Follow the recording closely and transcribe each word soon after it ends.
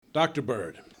Dr.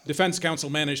 Bird, defense counsel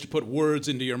managed to put words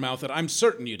into your mouth that I'm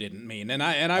certain you didn't mean, and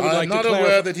I would like to I'm clarify... not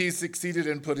aware that he succeeded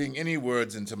in putting any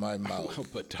words into my mouth. Oh,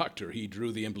 but Doctor, he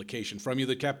drew the implication from you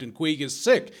that Captain Queeg is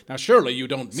sick. Now, surely you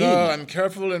don't mean... Sir, I'm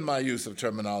careful in my use of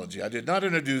terminology. I did not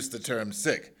introduce the term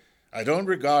sick. I don't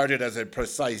regard it as a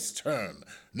precise term.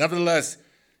 Nevertheless,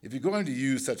 if you're going to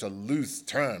use such a loose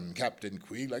term, Captain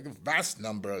Queeg, like a vast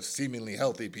number of seemingly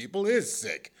healthy people, is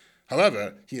sick.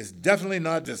 However, he is definitely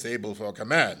not disabled for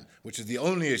command, which is the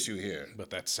only issue here. But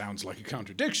that sounds like a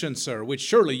contradiction, sir, which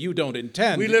surely you don't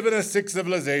intend... We live in a sick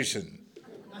civilization.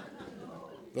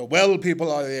 The well people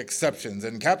are the exceptions,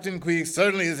 and Captain Queeg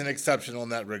certainly is an exception in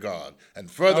that regard. And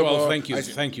furthermore... well, thank you,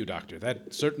 thank you, Doctor.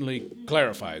 That certainly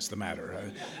clarifies the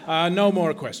matter. No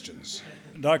more questions.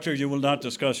 Doctor, you will not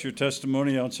discuss your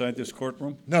testimony outside this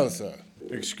courtroom? No, sir.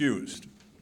 Excused.